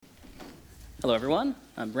Hello, everyone.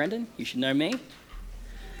 I'm Brendan. You should know me.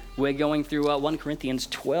 We're going through 1 Corinthians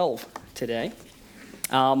 12 today.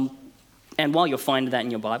 And while you're finding that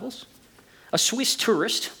in your Bibles, a Swiss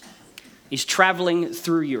tourist is traveling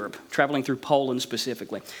through Europe, traveling through Poland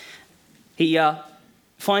specifically. He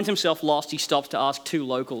finds himself lost. He stops to ask two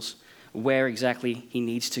locals where exactly he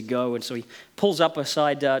needs to go. And so he pulls up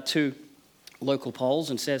beside two local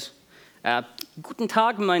Poles and says, Guten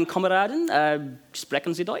Tag, mein Kameraden,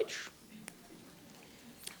 sprechen Sie Deutsch?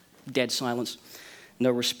 Dead silence,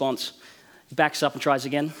 no response. Backs up and tries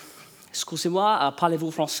again. Excusez-moi,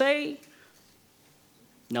 parlez-vous français?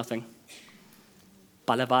 Nothing.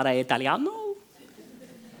 Parlare italiano?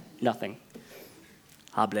 Nothing.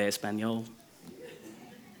 Hable español?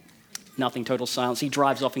 Nothing, total silence. He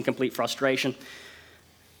drives off in complete frustration.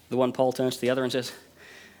 The one Pole turns to the other and says,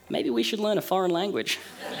 maybe we should learn a foreign language.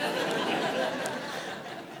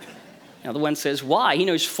 Now the one says, why? He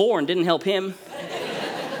knows foreign didn't help him.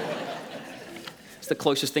 It's the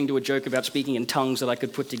closest thing to a joke about speaking in tongues that I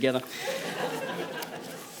could put together.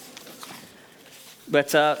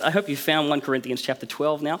 But I hope you found 1 Corinthians chapter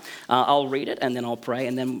 12 now. I'll read it and then I'll pray,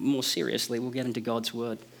 and then more seriously, we'll get into God's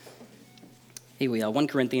word. Here we are, 1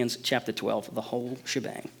 Corinthians chapter 12, the whole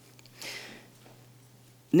shebang.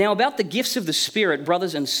 Now about the gifts of the Spirit,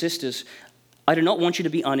 brothers and sisters, I do not want you to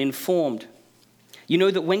be uninformed. You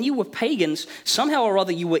know that when you were pagans, somehow or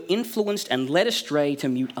other you were influenced and led astray to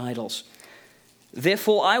mute idols.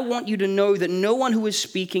 Therefore, I want you to know that no one who is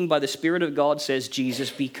speaking by the Spirit of God says,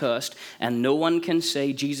 Jesus be cursed, and no one can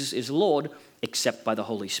say Jesus is Lord except by the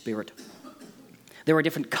Holy Spirit. There are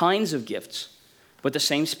different kinds of gifts, but the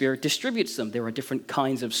same Spirit distributes them. There are different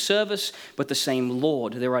kinds of service, but the same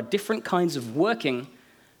Lord. There are different kinds of working,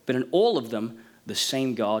 but in all of them, the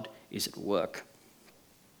same God is at work.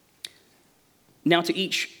 Now to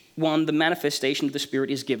each one, the manifestation of the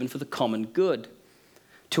Spirit is given for the common good.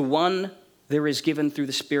 To one, there is given through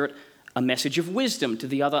the Spirit a message of wisdom, to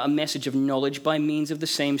the other a message of knowledge by means of the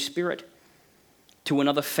same Spirit, to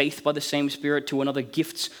another faith by the same Spirit, to another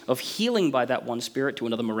gifts of healing by that one Spirit, to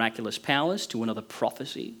another miraculous powers, to another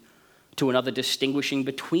prophecy, to another distinguishing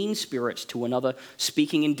between spirits, to another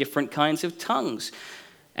speaking in different kinds of tongues,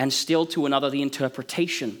 and still to another the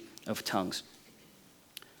interpretation of tongues.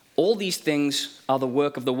 All these things are the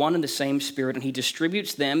work of the one and the same Spirit, and he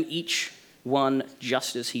distributes them, each one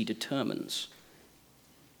just as he determines.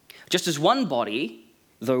 Just as one body,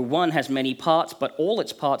 though one has many parts, but all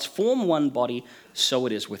its parts form one body, so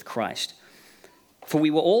it is with Christ. For we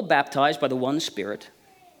were all baptized by the one Spirit,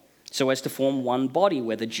 so as to form one body,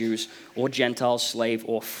 whether Jews or Gentiles, slave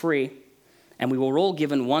or free, and we were all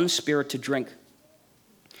given one Spirit to drink.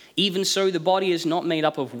 Even so, the body is not made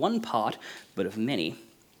up of one part, but of many.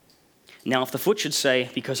 Now, if the foot should say,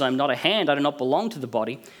 because I'm not a hand, I do not belong to the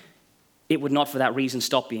body, it would not for that reason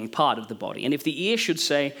stop being part of the body. And if the ear should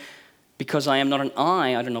say, because I am not an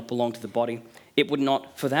eye, I do not belong to the body, it would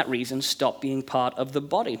not for that reason stop being part of the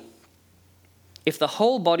body. If the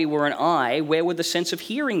whole body were an eye, where would the sense of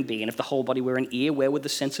hearing be? And if the whole body were an ear, where would the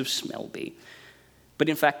sense of smell be? But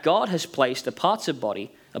in fact, God has placed the parts of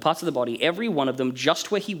the body, every one of them, just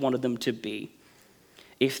where he wanted them to be.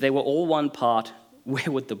 If they were all one part, where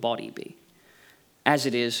would the body be? As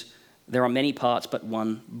it is, there are many parts but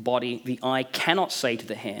one body. The eye cannot say to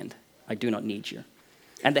the hand, I do not need you.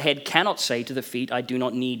 And the head cannot say to the feet, I do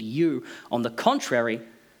not need you. On the contrary,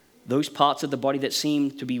 those parts of the body that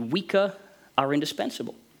seem to be weaker are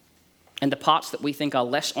indispensable. And the parts that we think are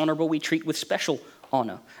less honorable, we treat with special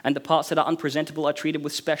honor. And the parts that are unpresentable are treated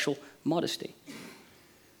with special modesty.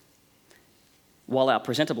 While our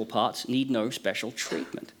presentable parts need no special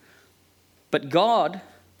treatment. But God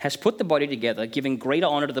has put the body together, giving greater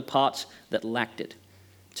honor to the parts that lacked it,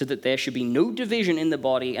 so that there should be no division in the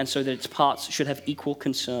body, and so that its parts should have equal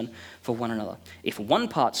concern for one another. If one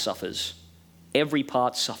part suffers, every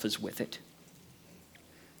part suffers with it.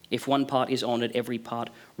 If one part is honored, every part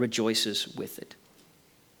rejoices with it.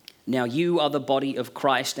 Now you are the body of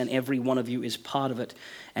Christ, and every one of you is part of it.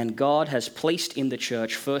 And God has placed in the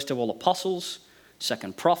church, first of all, apostles,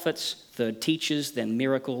 second prophets, third teachers, then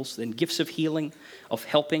miracles, then gifts of healing, of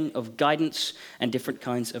helping, of guidance, and different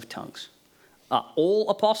kinds of tongues. Are all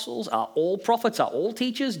apostles? Are all prophets? Are all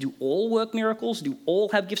teachers? Do all work miracles? Do all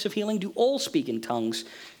have gifts of healing? Do all speak in tongues?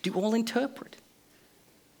 Do all interpret?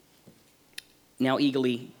 Now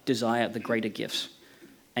eagerly desire the greater gifts,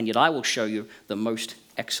 and yet I will show you the most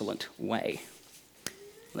excellent way.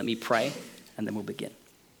 Let me pray, and then we'll begin.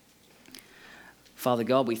 Father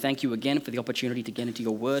God, we thank you again for the opportunity to get into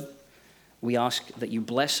your word. We ask that you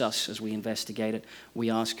bless us as we investigate it.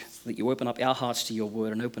 We ask that you open up our hearts to your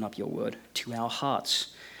word and open up your word to our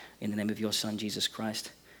hearts, In the name of your Son, Jesus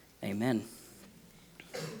Christ. Amen.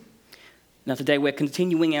 Now today we're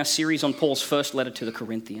continuing our series on Paul's first letter to the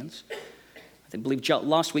Corinthians. I believe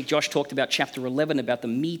last week Josh talked about chapter 11, about the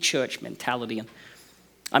me church mentality. And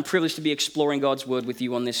I'm privileged to be exploring God's word with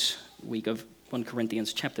you on this week of 1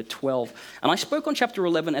 Corinthians chapter 12. And I spoke on chapter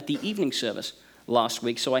 11 at the evening service last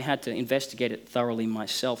week, so I had to investigate it thoroughly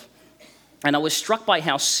myself. And I was struck by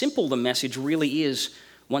how simple the message really is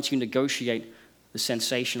once you negotiate the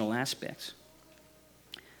sensational aspects.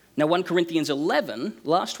 Now, 1 Corinthians 11,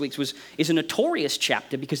 last week's, is a notorious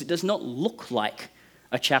chapter because it does not look like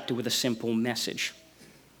a chapter with a simple message.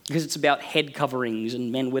 Because it's about head coverings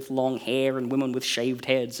and men with long hair and women with shaved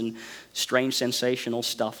heads and strange sensational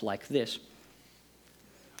stuff like this.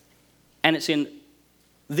 And it's in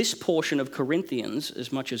this portion of Corinthians,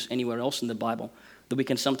 as much as anywhere else in the Bible, that we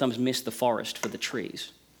can sometimes miss the forest for the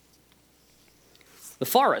trees. The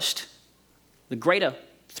forest, the greater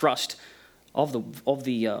thrust of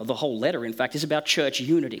the whole letter, in fact, is about church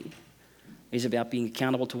unity. It's about being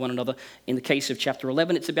accountable to one another. In the case of chapter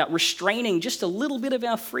 11, it's about restraining just a little bit of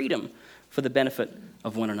our freedom for the benefit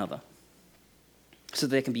of one another, so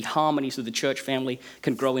that there can be harmony, so the church family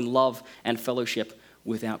can grow in love and fellowship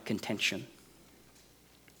without contention.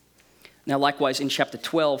 Now, likewise, in chapter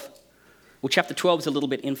 12, chapter 12 is a little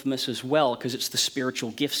bit infamous as well because it's the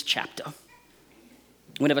spiritual gifts chapter.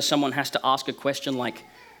 Whenever someone has to ask a question like,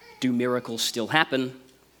 do miracles still happen?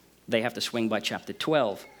 They have to swing by chapter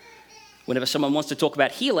 12. Whenever someone wants to talk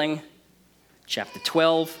about healing, chapter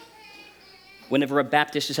 12. Whenever a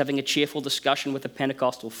Baptist is having a cheerful discussion with a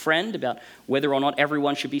Pentecostal friend about whether or not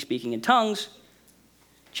everyone should be speaking in tongues,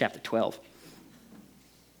 chapter 12.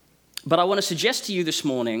 But I want to suggest to you this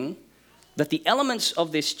morning that the elements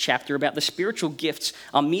of this chapter about the spiritual gifts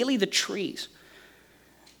are merely the trees.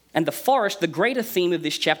 And the forest, the greater theme of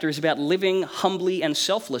this chapter, is about living humbly and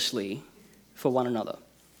selflessly for one another.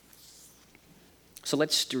 So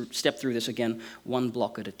let's step through this again, one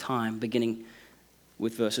block at a time, beginning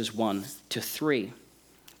with verses 1 to 3.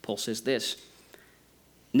 Paul says this: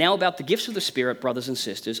 Now about the gifts of the Spirit, brothers and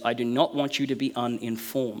sisters, I do not want you to be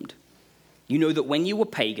uninformed. You know that when you were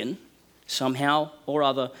pagan, somehow or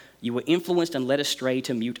other, you were influenced and led astray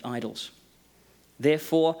to mute idols.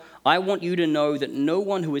 Therefore, I want you to know that no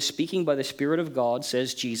one who is speaking by the Spirit of God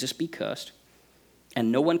says Jesus be cursed,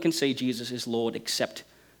 and no one can say Jesus is Lord except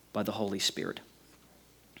by the Holy Spirit.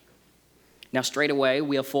 Now, straight away,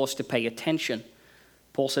 we are forced to pay attention.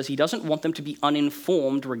 Paul says he doesn't want them to be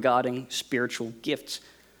uninformed regarding spiritual gifts.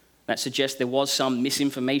 That suggests there was some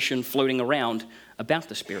misinformation floating around about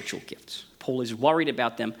the spiritual gifts. Paul is worried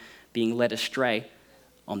about them being led astray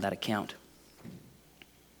on that account.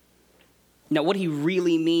 Now, what he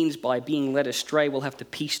really means by being led astray, we'll have to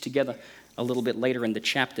piece together a little bit later in the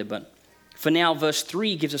chapter. But for now, verse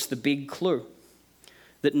 3 gives us the big clue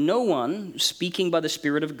that no one speaking by the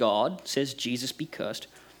Spirit of God says Jesus be cursed,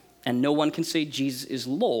 and no one can say Jesus is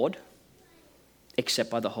Lord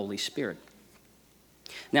except by the Holy Spirit.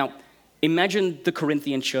 Now, imagine the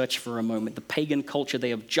Corinthian church for a moment, the pagan culture they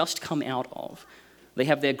have just come out of. They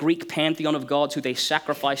have their Greek pantheon of gods who they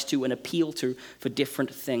sacrifice to and appeal to for different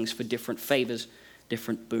things, for different favors,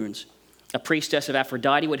 different boons. A priestess of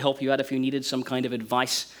Aphrodite would help you out if you needed some kind of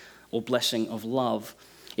advice or blessing of love.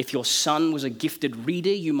 If your son was a gifted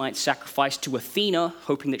reader, you might sacrifice to Athena,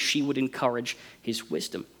 hoping that she would encourage his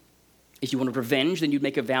wisdom. If you wanted revenge, then you'd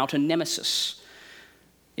make a vow to Nemesis.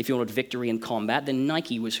 If you wanted victory in combat, then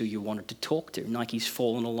Nike was who you wanted to talk to. Nike's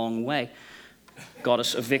fallen a long way.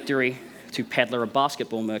 Goddess of victory to peddler of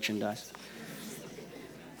basketball merchandise.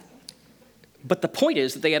 But the point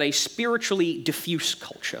is that they had a spiritually diffuse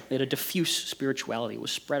culture. They had a diffuse spirituality. It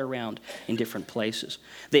was spread around in different places.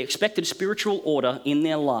 They expected spiritual order in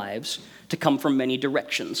their lives to come from many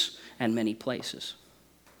directions and many places.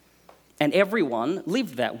 And everyone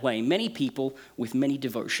lived that way, many people with many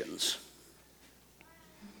devotions.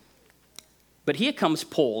 But here comes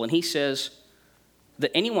Paul, and he says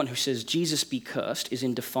that anyone who says Jesus be cursed is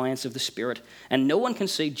in defiance of the Spirit, and no one can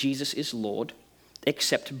say Jesus is Lord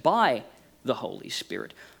except by the Holy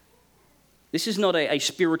Spirit. This is not a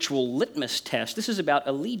spiritual litmus test. This is about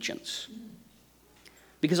allegiance.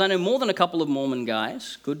 Because I know more than a couple of Mormon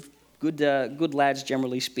guys, good lads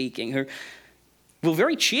generally speaking, who will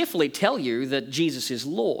very cheerfully tell you that Jesus is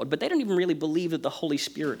Lord, but they don't even really believe that the Holy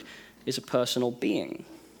Spirit is a personal being.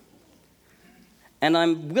 And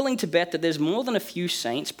I'm willing to bet that there's more than a few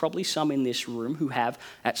saints, probably some in this room, who have,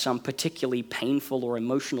 at some particularly painful or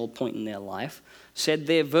emotional point in their life, said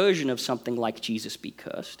their version of something like Jesus be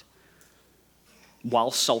cursed,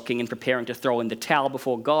 while sulking and preparing to throw in the towel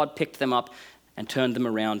before God picked them up and turned them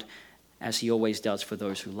around as he always does for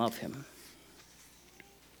those who love him.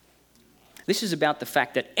 This is about the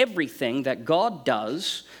fact that everything that God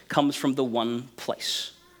does comes from the one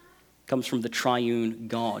place, comes from the triune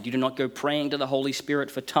God. You do not go praying to the Holy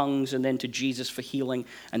Spirit for tongues and then to Jesus for healing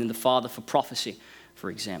and then the Father for prophecy, for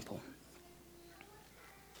example.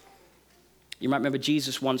 You might remember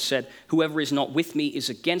Jesus once said, "Whoever is not with me is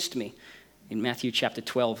against me," in Matthew chapter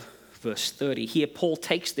 12, verse 30. Here, Paul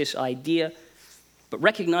takes this idea, but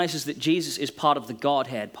recognizes that Jesus is part of the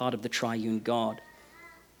Godhead, part of the triune God.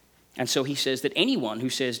 And so he says that anyone who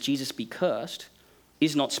says Jesus be cursed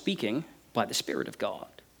is not speaking by the Spirit of God.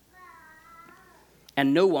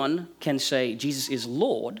 And no one can say Jesus is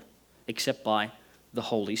Lord except by the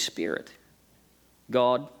Holy Spirit.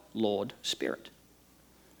 God, Lord, Spirit.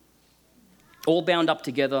 All bound up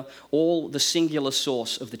together, all the singular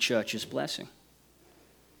source of the church's blessing.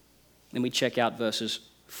 Then we check out verses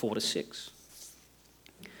 4 to 6.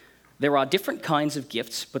 There are different kinds of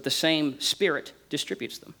gifts, but the same Spirit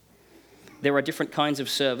distributes them. There are different kinds of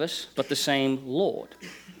service, but the same Lord.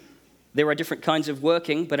 There are different kinds of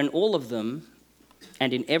working, but in all of them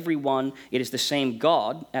and in every one, it is the same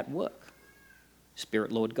God at work.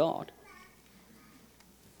 Spirit, Lord God.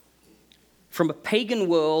 From a pagan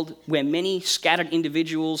world where many scattered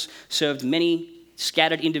individuals served many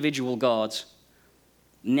scattered individual gods,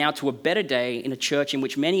 now to a better day in a church in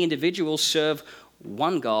which many individuals serve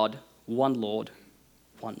one God, one Lord,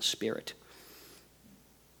 one Spirit.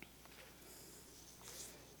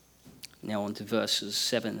 Now on to verses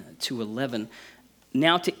 7 to 11.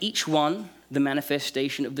 Now to each one, the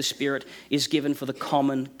manifestation of the Spirit is given for the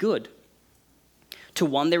common good. To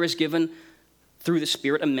one there is given through the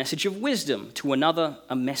Spirit a message of wisdom, to another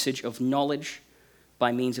a message of knowledge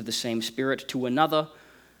by means of the same Spirit, to another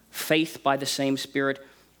faith by the same Spirit,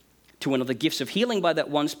 to another gifts of healing by that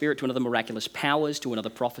one Spirit, to another miraculous powers, to another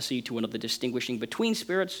prophecy, to another distinguishing between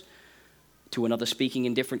spirits, to another speaking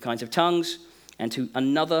in different kinds of tongues, and to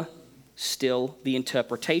another still the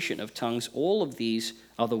interpretation of tongues. All of these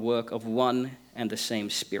are the work of one and the same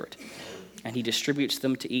Spirit, and he distributes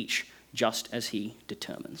them to each just as he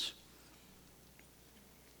determines.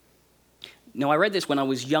 Now, I read this when I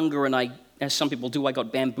was younger, and as some people do, I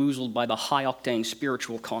got bamboozled by the high-octane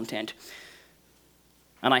spiritual content.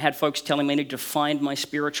 And I had folks telling me I need to find my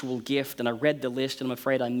spiritual gift, and I read the list, and I'm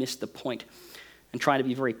afraid I missed the point. And trying to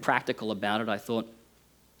be very practical about it, I thought,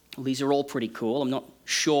 well, these are all pretty cool. I'm not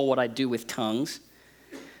sure what I'd do with tongues.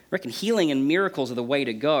 I reckon healing and miracles are the way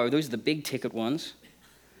to go. Those are the big-ticket ones.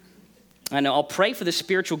 I know I'll pray for the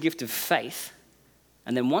spiritual gift of faith,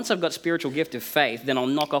 and then once I've got spiritual gift of faith, then I'll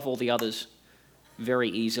knock off all the others very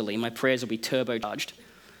easily. My prayers will be turbocharged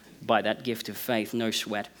by that gift of faith, no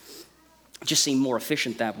sweat. It just seemed more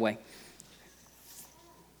efficient that way.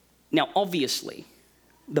 Now, obviously,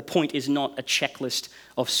 the point is not a checklist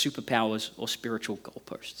of superpowers or spiritual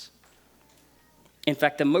goalposts. In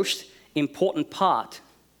fact, the most important part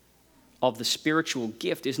of the spiritual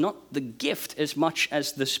gift is not the gift as much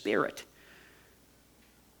as the Spirit.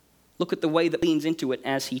 Look at the way that leans into it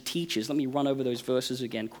as he teaches. Let me run over those verses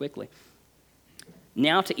again quickly.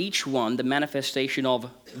 Now to each one, the manifestation of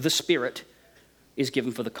the Spirit is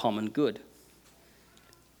given for the common good.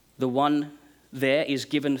 The one there is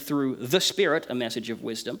given through the Spirit a message of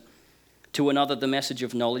wisdom, to another the message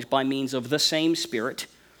of knowledge by means of the same Spirit,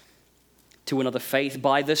 to another faith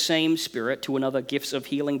by the same Spirit, to another gifts of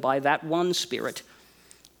healing by that one Spirit,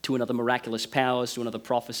 to another miraculous powers, to another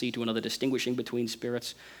prophecy, to another distinguishing between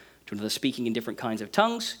spirits, to another speaking in different kinds of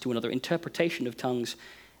tongues, to another interpretation of tongues.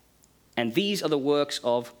 And these are the works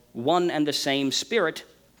of one and the same Spirit,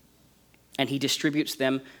 and he distributes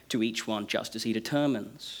them to each one just as he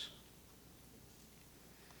determines.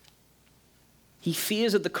 He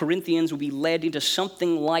fears that the Corinthians will be led into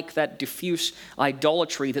something like that diffuse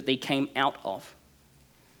idolatry that they came out of.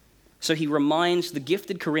 So he reminds the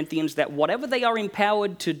gifted Corinthians that whatever they are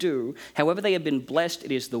empowered to do, however they have been blessed,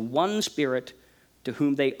 it is the one Spirit to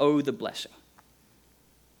whom they owe the blessing.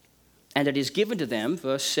 And it is given to them,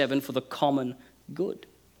 verse 7, for the common good.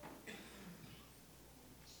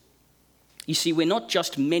 You see, we're not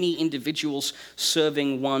just many individuals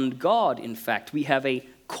serving one God, in fact. We have a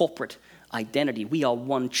corporate identity. We are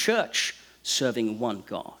one church serving one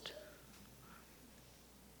God.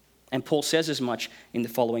 And Paul says as much in the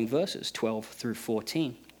following verses, 12 through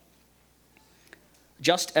 14.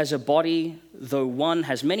 Just as a body, though one,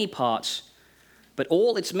 has many parts, but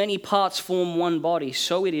all its many parts form one body,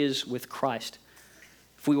 so it is with Christ.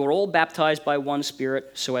 If we were all baptized by one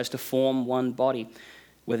Spirit so as to form one body,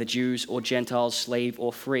 whether Jews or Gentiles, slave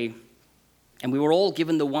or free, and we were all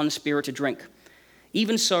given the one Spirit to drink,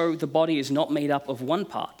 even so the body is not made up of one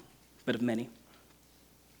part, but of many.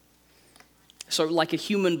 So like a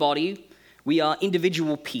human body, we are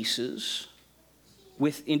individual pieces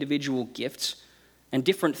with individual gifts and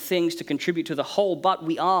different things to contribute to the whole, but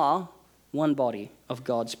we are one body of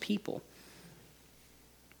God's people.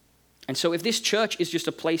 And so if this church is just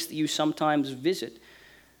a place that you sometimes visit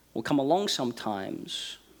or come along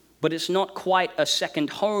sometimes, but it's not quite a second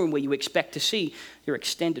home where you expect to see your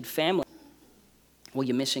extended family, well,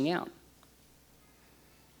 you're missing out.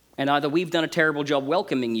 And either we've done a terrible job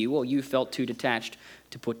welcoming you, or you felt too detached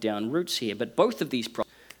to put down roots here. But both of these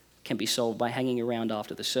problems can be solved by hanging around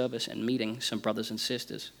after the service and meeting some brothers and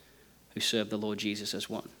sisters who serve the Lord Jesus as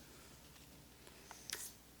one.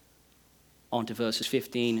 On to verses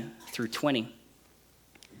 15 through 20.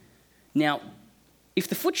 Now, if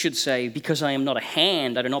the foot should say, because I am not a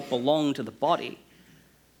hand, I do not belong to the body,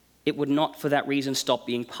 it would not for that reason stop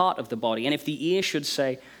being part of the body. And if the ear should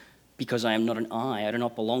say, because I am not an eye, I do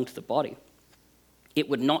not belong to the body, it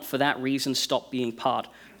would not for that reason stop being part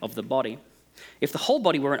of the body. If the whole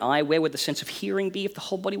body were an eye, where would the sense of hearing be? If the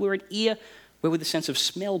whole body were an ear, where would the sense of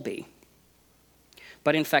smell be?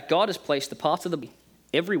 But in fact, God has placed the parts of the body,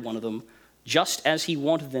 every one of them, just as he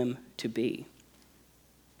wanted them to be.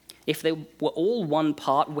 If they were all one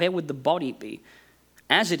part, where would the body be?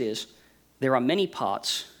 As it is, there are many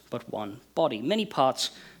parts, but one body. Many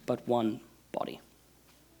parts, but one body.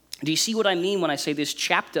 Do you see what I mean when I say this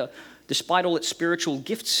chapter, despite all its spiritual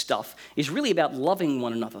gift stuff, is really about loving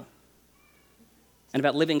one another and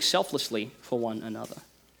about living selflessly for one another?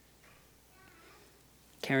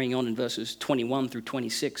 Carrying on in verses 21 through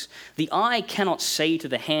 26, the eye cannot say to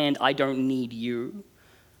the hand, I don't need you,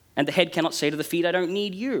 and the head cannot say to the feet, I don't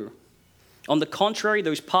need you. On the contrary,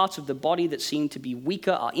 those parts of the body that seem to be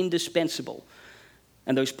weaker are indispensable,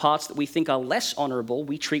 and those parts that we think are less honorable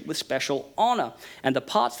we treat with special honor, and the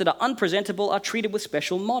parts that are unpresentable are treated with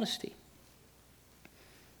special modesty,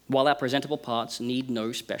 while our presentable parts need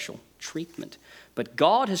no special treatment. But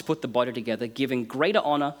God has put the body together, giving greater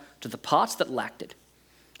honor to the parts that lacked it,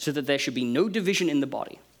 so that there should be no division in the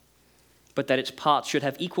body, but that its parts should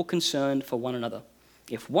have equal concern for one another.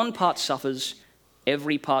 If one part suffers,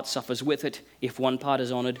 every part suffers with it. If one part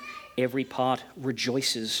is honored, every part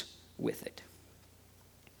rejoices with it.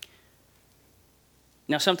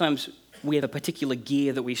 Now, sometimes we have a particular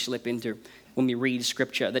gear that we slip into when we read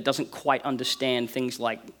Scripture that doesn't quite understand things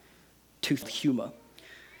like tooth humor.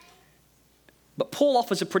 But Paul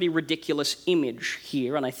offers a pretty ridiculous image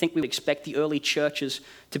here, and I think we would expect the early churches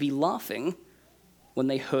to be laughing when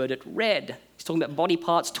they heard it read. He's talking about body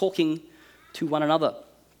parts talking to one another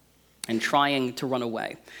and trying to run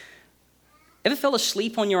away. Ever fell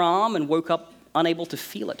asleep on your arm and woke up unable to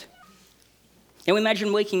feel it? Now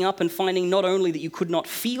imagine waking up and finding not only that you could not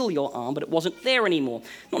feel your arm, but it wasn't there anymore.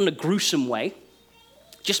 Not in a gruesome way,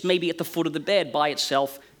 just maybe at the foot of the bed by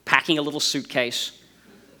itself, packing a little suitcase,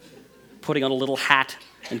 putting on a little hat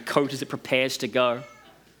and coat as it prepares to go.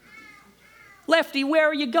 Lefty, where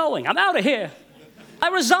are you going? I'm out of here. I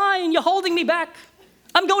resign. You're holding me back.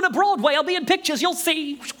 I'm going to Broadway. I'll be in pictures. You'll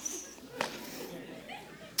see.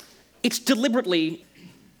 It's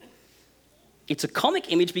a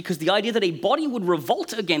comic image because the idea that a body would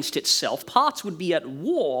revolt against itself, parts would be at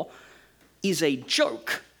war, is a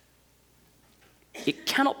joke. It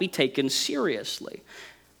cannot be taken seriously.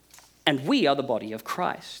 And we are the body of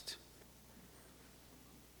Christ.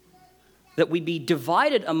 That we be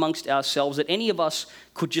divided amongst ourselves, that any of us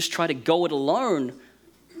could just try to go it alone,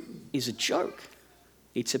 is a joke.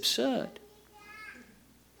 It's absurd.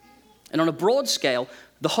 And on a broad scale,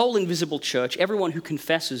 the whole invisible church, everyone who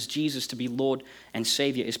confesses Jesus to be Lord and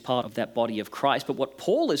Savior, is part of that body of Christ. But what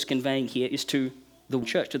Paul is conveying here is to the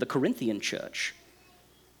church, to the Corinthian church.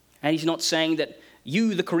 And he's not saying that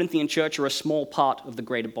you, the Corinthian church, are a small part of the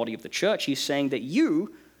greater body of the church. He's saying that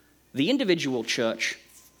you, the individual church,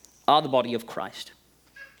 are the body of Christ.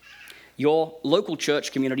 Your local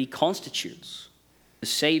church community constitutes the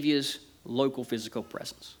Savior's local physical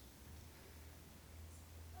presence.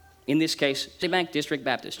 In this case, Citibank District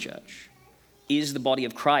Baptist Church is the body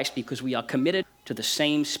of Christ because we are committed to the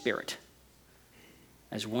same Spirit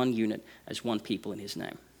as one unit, as one people in His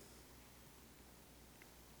name.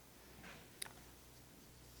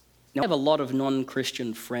 Now, I have a lot of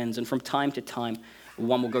non-Christian friends, and from time to time,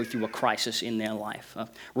 one will go through a crisis in their life. A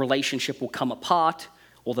relationship will come apart,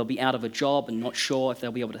 or they'll be out of a job and not sure if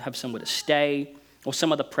they'll be able to have somewhere to stay, or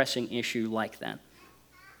some other pressing issue like that.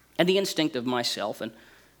 And the instinct of myself, and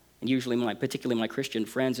usually particularly my Christian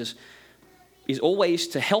friends, is always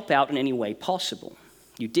to help out in any way possible.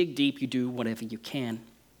 You dig deep, you do whatever you can.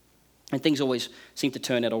 And things always seem to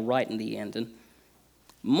turn out all right in the end. And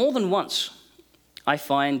more than once, I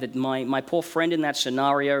find that my poor friend in that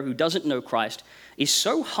scenario who doesn't know Christ is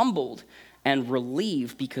so humbled and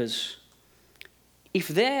relieved, because if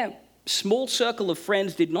their small circle of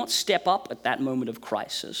friends did not step up at that moment of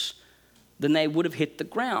crisis, then they would have hit the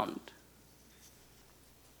ground.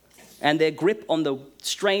 And their grip on the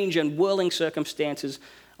strange and whirling circumstances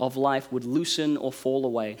of life would loosen or fall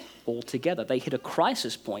away altogether. They hit a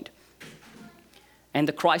crisis point. And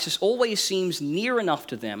the crisis always seems near enough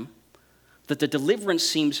to them that the deliverance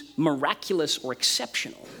seems miraculous or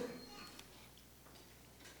exceptional.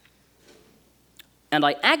 And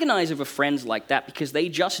I agonize over friends like that because they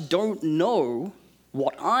just don't know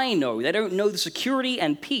what I know. They don't know the security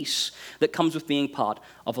and peace that comes with being part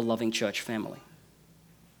of a loving church family.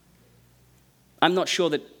 I'm not sure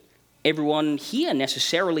that everyone here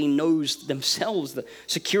necessarily knows themselves the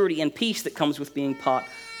security and peace that comes with being part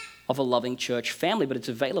of a loving church family, but it's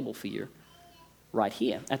available for you right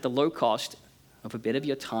here at the low cost of a bit of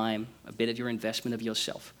your time, a bit of your investment of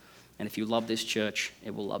yourself. And if you love this church,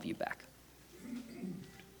 it will love you back.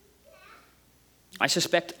 I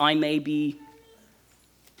suspect I may be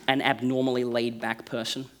an abnormally laid-back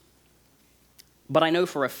person, but I know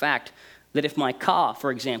for a fact that if my car,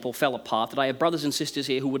 for example, fell apart, that I have brothers and sisters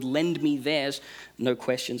here who would lend me theirs, no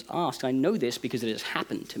questions asked. I know this because it has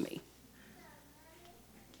happened to me.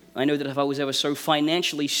 I know that if I was ever so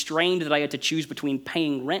financially strained that I had to choose between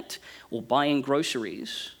paying rent or buying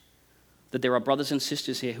groceries, that there are brothers and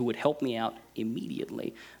sisters here who would help me out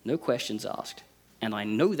immediately, no questions asked. And I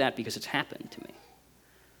know that because it's happened to me.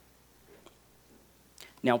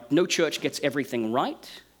 Now, no church gets everything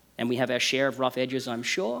right, and we have our share of rough edges, I'm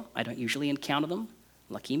sure. I don't usually encounter them.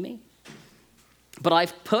 Lucky me. But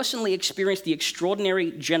I've personally experienced the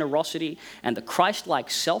extraordinary generosity and the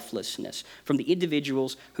Christ-like selflessness from the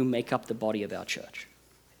individuals who make up the body of our church.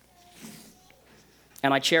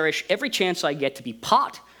 And I cherish every chance I get to be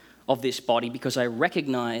part of this body because I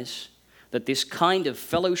recognize that this kind of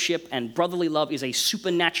fellowship and brotherly love is a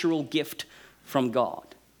supernatural gift from God.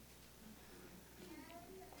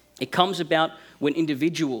 It comes about when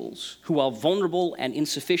individuals who are vulnerable and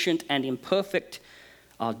insufficient and imperfect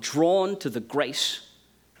are drawn to the grace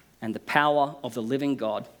and the power of the living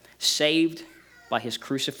God, saved by his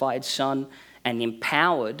crucified Son, and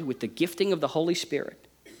empowered with the gifting of the Holy Spirit.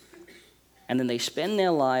 And then they spend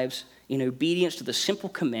their lives in obedience to the simple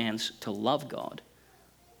commands to love God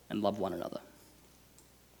and love one another.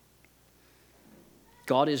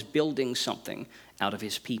 God is building something out of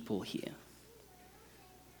his people here.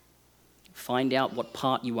 Find out what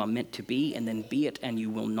part you are meant to be, and then be it, and you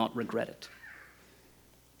will not regret it.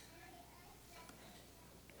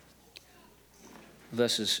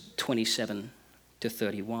 Verses 27 to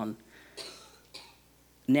 31.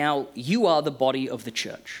 Now you are the body of the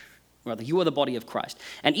church. Rather, you are the body of Christ,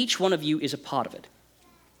 and each one of you is a part of it.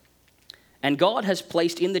 And God has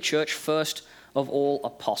placed in the church first of all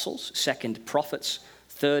apostles, second prophets,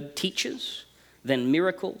 third teachers, then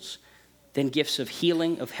miracles, then gifts of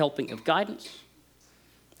healing, of helping, of guidance,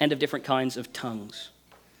 and of different kinds of tongues.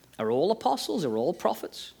 Are all apostles? Are all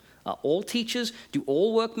prophets? Are all teachers? Do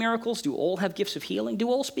all work miracles? Do all have gifts of healing? Do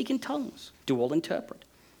all speak in tongues? Do all interpret?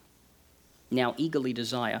 Now eagerly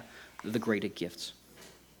desire the greater gifts.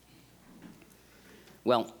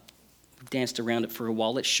 Well, we've danced around it for a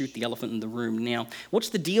while. Let's shoot the elephant in the room now. What's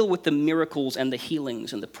the deal with the miracles and the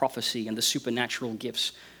healings and the prophecy and the supernatural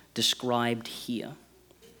gifts described here?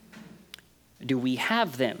 Do we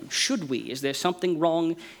have them? Should we? Is there something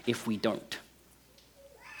wrong if we don't?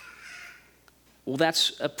 Well,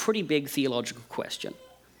 that's a pretty big theological question.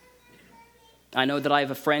 I know that I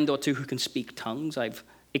have a friend or two who can speak tongues. I've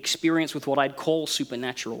experienced with what I'd call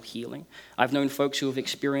supernatural healing. I've known folks who have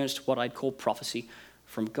experienced what I'd call prophecy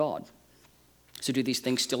from God. So do these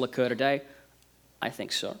things still occur today? I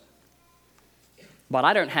think so. But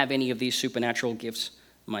I don't have any of these supernatural gifts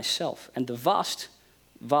myself. And the vast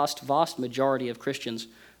majority of Christians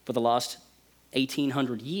for the last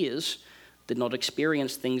 1800 years did not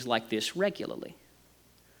experience things like this regularly.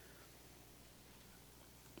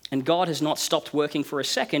 And God has not stopped working for a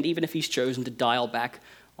second, even if he's chosen to dial back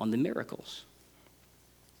on the miracles.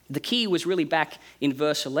 The key was really back in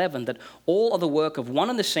verse 11, that all are the work of one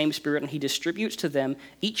and the same Spirit, and he distributes to them,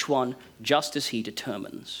 each one, just as he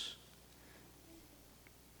determines.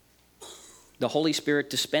 The Holy Spirit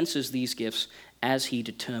dispenses these gifts as he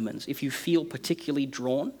determines. If you feel particularly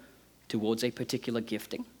drawn towards a particular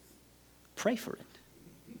gifting, pray for it.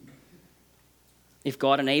 If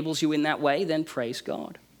God enables you in that way, then praise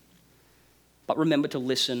God. But remember to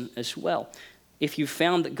listen as well. If you've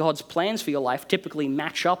found that God's plans for your life typically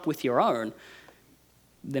match up with your own,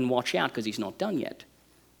 then watch out, because he's not done yet.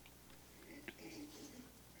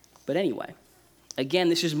 But anyway, again,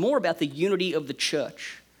 this is more about the unity of the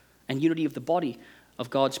church and unity of the body of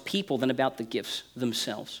God's people than about the gifts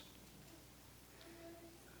themselves.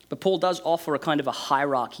 But Paul does offer a kind of a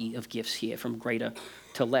hierarchy of gifts here, from greater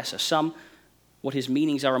to lesser. Some, what his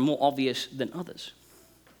meanings are more obvious than others.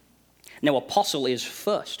 Now, apostle is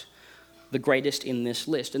first, the greatest in this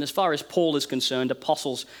list. And as far as Paul is concerned,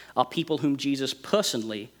 apostles are people whom Jesus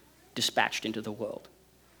personally dispatched into the world.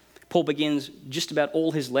 Paul begins just about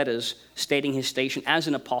all his letters stating his station as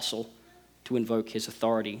an apostle to invoke his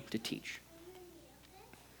authority to teach.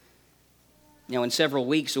 Now, in several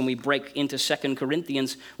weeks, when we break into 2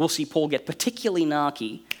 Corinthians, we'll see Paul get particularly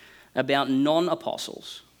narky about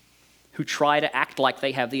non-apostles who try to act like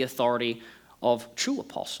they have the authority of true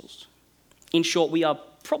apostles. In short, we are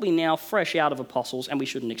probably now fresh out of apostles, and we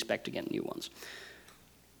shouldn't expect to get new ones.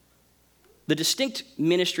 The distinct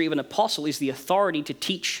ministry of an apostle is the authority to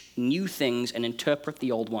teach new things and interpret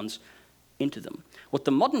the old ones into them. What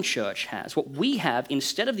the modern church has, what we have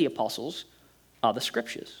instead of the apostles, are the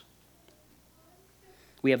scriptures.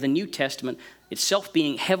 We have the New Testament itself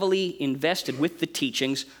being heavily invested with the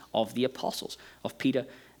teachings of the apostles, of Peter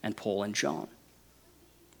and Paul and John.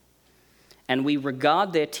 And we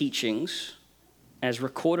regard their teachings as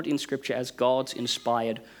recorded in Scripture as God's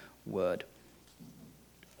inspired word.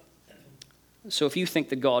 So if you think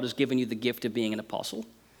that God has given you the gift of being an apostle,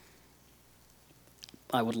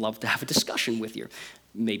 I would love to have a discussion with you.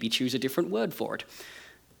 Maybe choose a different word for it.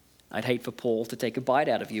 I'd hate for Paul to take a bite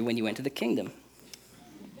out of you when you enter the kingdom.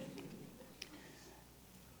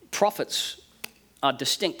 Prophets are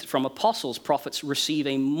distinct from apostles. Prophets receive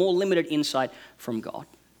a more limited insight from God.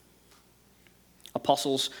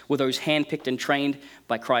 Apostles were those handpicked and trained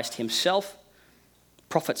by Christ himself.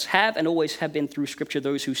 Prophets have and always have been through Scripture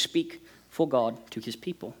those who speak for God to his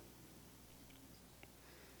people.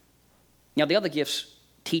 Now, the other gifts,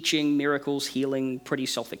 teaching, miracles, healing, pretty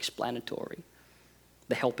self-explanatory.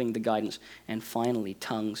 The helping, the guidance, and finally,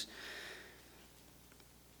 tongues.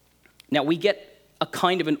 Now, we get a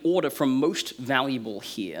kind of an order from most valuable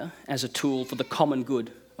here as a tool for the common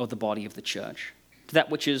good of the body of the church, to that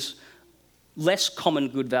which is less common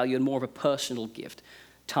good value and more of a personal gift,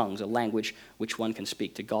 tongues, a language which one can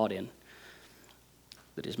speak to God in,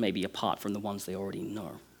 that is maybe apart from the ones they already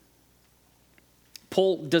know.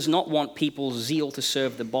 Paul does not want people's zeal to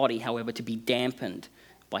serve the body, however, to be dampened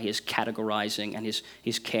by his categorizing and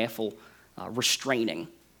his careful restraining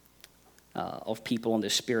of people on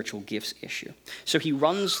this spiritual gifts issue. So he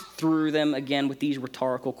runs through them again with these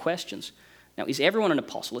rhetorical questions. Now, is everyone an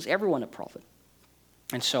apostle? Is everyone a prophet?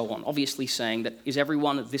 And so on. Obviously saying that, is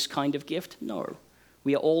everyone this kind of gift? No.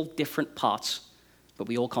 We are all different parts, but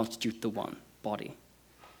we all constitute the one body.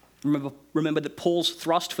 Remember that Paul's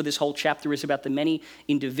thrust for this whole chapter is about the many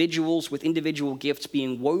individuals with individual gifts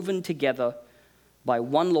being woven together by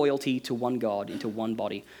one loyalty to one God into one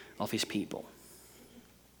body of his people.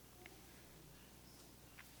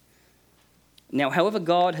 Now, however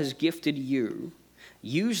God has gifted you,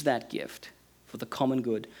 use that gift for the common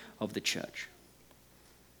good of the church.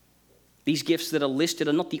 These gifts that are listed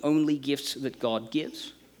are not the only gifts that God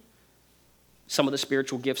gives. Some of the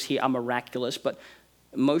spiritual gifts here are miraculous, but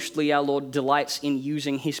mostly our Lord delights in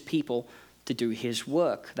using his people to do his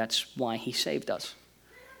work. That's why he saved us.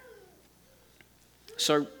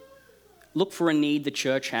 So look for a need the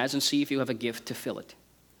church has and see if you have a gift to fill it.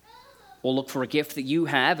 Or look for a gift that you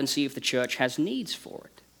have and see if the church has needs for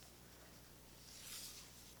it.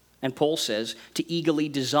 And Paul says to eagerly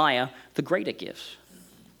desire the greater gifts.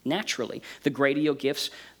 Naturally, the greater your gifts,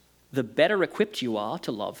 the better equipped you are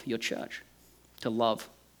to love your church, to love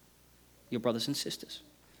your brothers and sisters.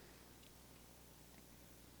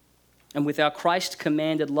 And with our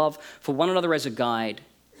Christ-commanded love for one another as a guide,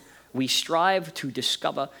 we strive to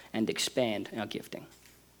discover and expand our gifting.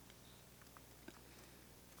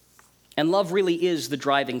 And love really is the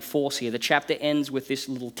driving force here. The chapter ends with this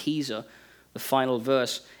little teaser, the final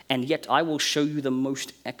verse, and yet I will show you the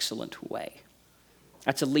most excellent way.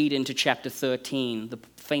 That's a lead into chapter 13, the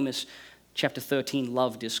famous chapter 13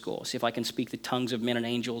 love discourse. If I can speak the tongues of men and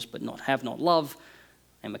angels but have not love,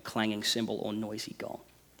 I am a clanging cymbal or noisy gong.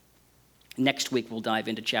 Next week we'll dive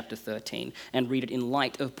into chapter 13 and read it in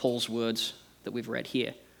light of Paul's words that we've read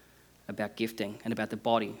here about gifting and about the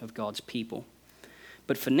body of God's people.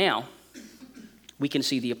 But for now, we can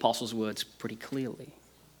see the apostles' words pretty clearly.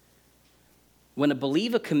 When a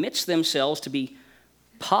believer commits themselves to be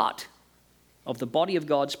part of the body of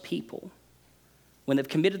God's people, when they've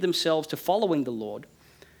committed themselves to following the Lord,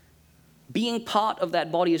 being part of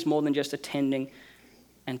that body is more than just attending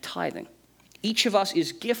and tithing. Each of us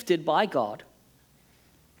is gifted by God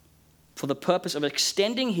for the purpose of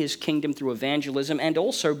extending his kingdom through evangelism and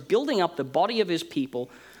also building up the body of his people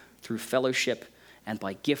through fellowship and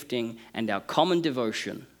by gifting and our common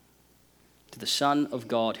devotion to the Son of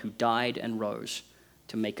God who died and rose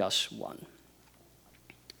to make us one.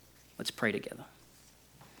 Let's pray together.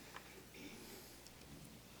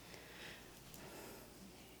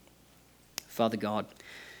 Father God,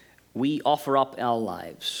 we offer up our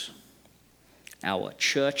lives, our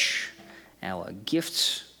church, our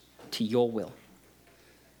gifts to your will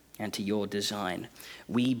and to your design.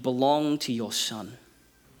 We belong to your Son,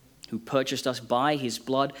 who purchased us by his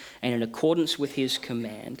blood and in accordance with his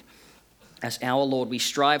command. As our Lord, we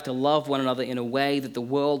strive to love one another in a way that the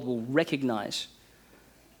world will recognize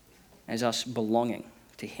as us belonging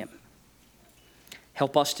to him.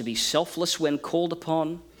 Help us to be selfless when called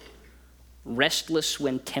upon, restless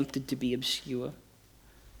when tempted to be obscure,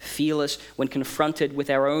 fearless when confronted with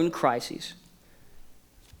our own crises,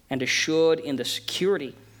 and assured in the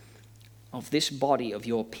security of this body of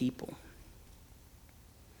your people.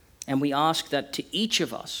 And we ask that to each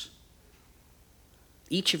of us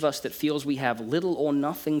that feels we have little or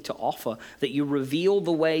nothing to offer, that you reveal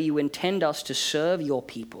the way you intend us to serve your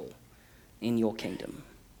people in your kingdom.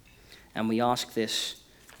 And we ask this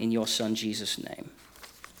in your Son Jesus' name.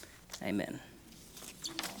 Amen.